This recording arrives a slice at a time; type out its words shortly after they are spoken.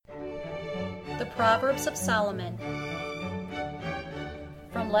The Proverbs of Solomon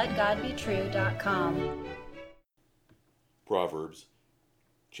from LetGodBetrue.com. Proverbs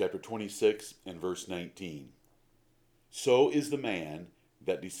chapter 26 and verse 19. So is the man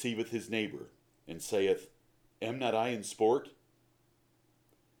that deceiveth his neighbor, and saith, Am not I in sport?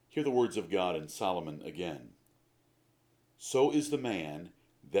 Hear the words of God in Solomon again. So is the man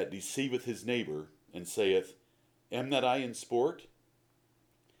that deceiveth his neighbor, and saith, Am not I in sport?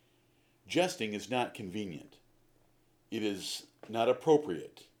 Jesting is not convenient. It is not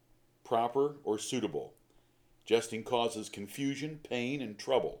appropriate, proper, or suitable. Jesting causes confusion, pain, and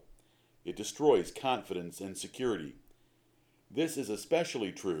trouble. It destroys confidence and security. This is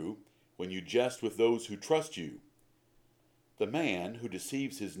especially true when you jest with those who trust you. The man who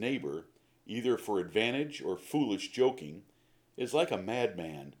deceives his neighbor, either for advantage or foolish joking, is like a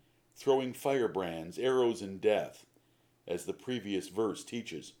madman, throwing firebrands, arrows, and death, as the previous verse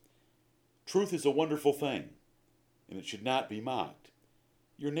teaches. Truth is a wonderful thing, and it should not be mocked.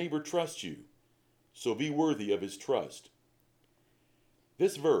 Your neighbor trusts you, so be worthy of his trust.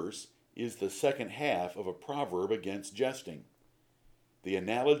 This verse is the second half of a proverb against jesting. The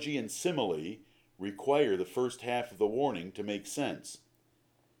analogy and simile require the first half of the warning to make sense.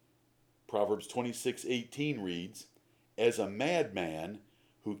 Proverbs 26:18 reads, As a madman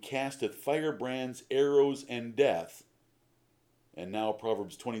who casteth firebrands, arrows, and death. And now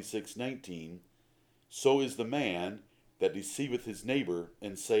Proverbs 26:19, So is the man that deceiveth his neighbor,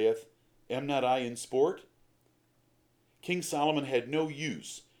 and saith, Am not I in sport? King Solomon had no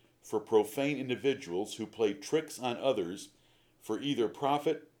use for profane individuals who play tricks on others for either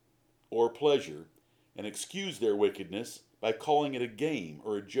profit or pleasure, and excuse their wickedness by calling it a game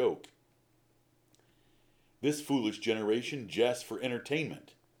or a joke. This foolish generation jests for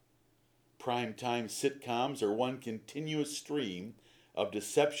entertainment. Prime-time sitcoms are one continuous stream of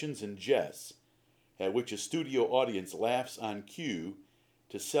deceptions and jests, at which a studio audience laughs on cue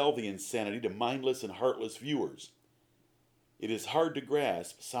to sell the insanity to mindless and heartless viewers. It is hard to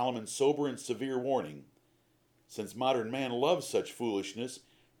grasp Solomon's sober and severe warning, since modern man loves such foolishness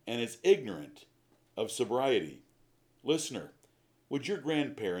and is ignorant of sobriety. Listener, would your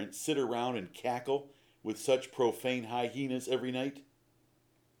grandparents sit around and cackle with such profane hyenas every night?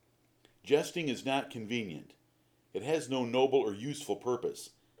 Jesting is not convenient. It has no noble or useful purpose.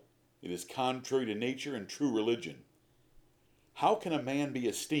 It is contrary to nature and true religion. How can a man be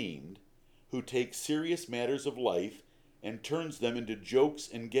esteemed who takes serious matters of life and turns them into jokes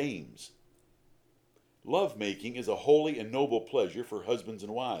and games? Love-making is a holy and noble pleasure for husbands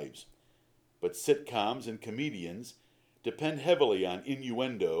and wives, but sitcoms and comedians depend heavily on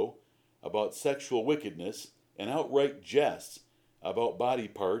innuendo about sexual wickedness and outright jests about body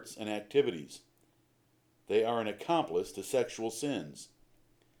parts and activities. They are an accomplice to sexual sins.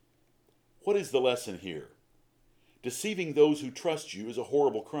 What is the lesson here? Deceiving those who trust you is a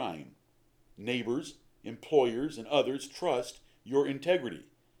horrible crime. Neighbors, employers, and others trust your integrity.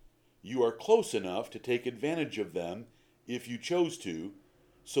 You are close enough to take advantage of them if you chose to,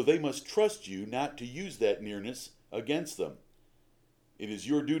 so they must trust you not to use that nearness against them. It is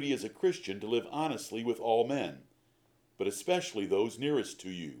your duty as a Christian to live honestly with all men, but especially those nearest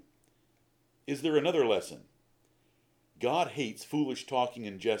to you. Is there another lesson? God hates foolish talking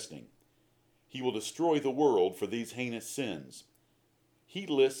and jesting. He will destroy the world for these heinous sins. He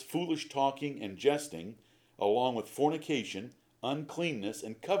lists foolish talking and jesting along with fornication, uncleanness,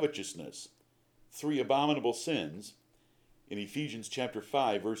 and covetousness, 3 abominable sins, in Ephesians chapter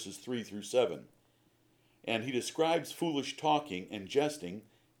 5, verses 3 through 7. And he describes foolish talking and jesting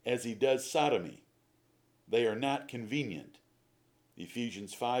as he does sodomy. They are not convenient.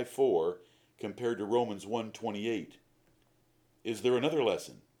 Ephesians 5:4 compared to Romans 1:28. Is there another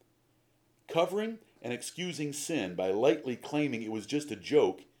lesson? Covering and excusing sin by lightly claiming it was just a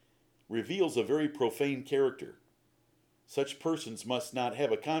joke reveals a very profane character. Such persons must not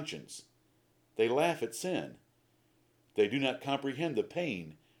have a conscience. They laugh at sin. They do not comprehend the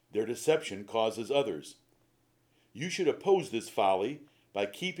pain their deception causes others. You should oppose this folly by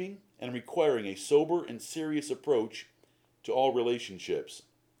keeping and requiring a sober and serious approach to all relationships.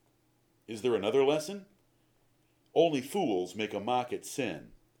 Is there another lesson? Only fools make a mock at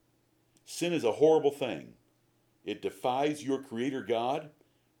sin. Sin is a horrible thing. It defies your Creator God,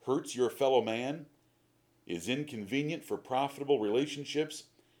 hurts your fellow man, is inconvenient for profitable relationships,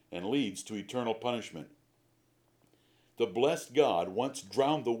 and leads to eternal punishment. The blessed God once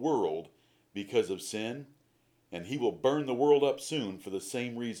drowned the world because of sin, and he will burn the world up soon for the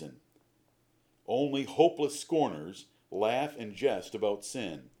same reason. Only hopeless scorners laugh and jest about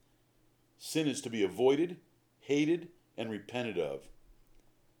sin. Sin is to be avoided, hated, and repented of.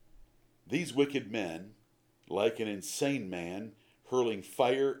 These wicked men, like an insane man hurling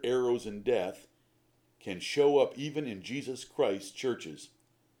fire, arrows, and death, can show up even in Jesus Christ's churches,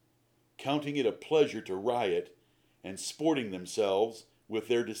 counting it a pleasure to riot and sporting themselves with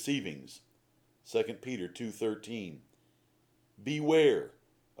their deceivings. 2 Peter 2:13. Beware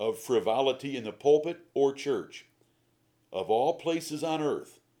of frivolity in the pulpit or church. Of all places on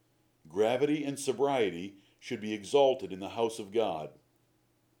earth, gravity and sobriety should be exalted in the house of God.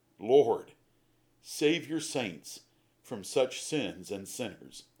 Lord, save your saints from such sins and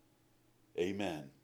sinners. Amen.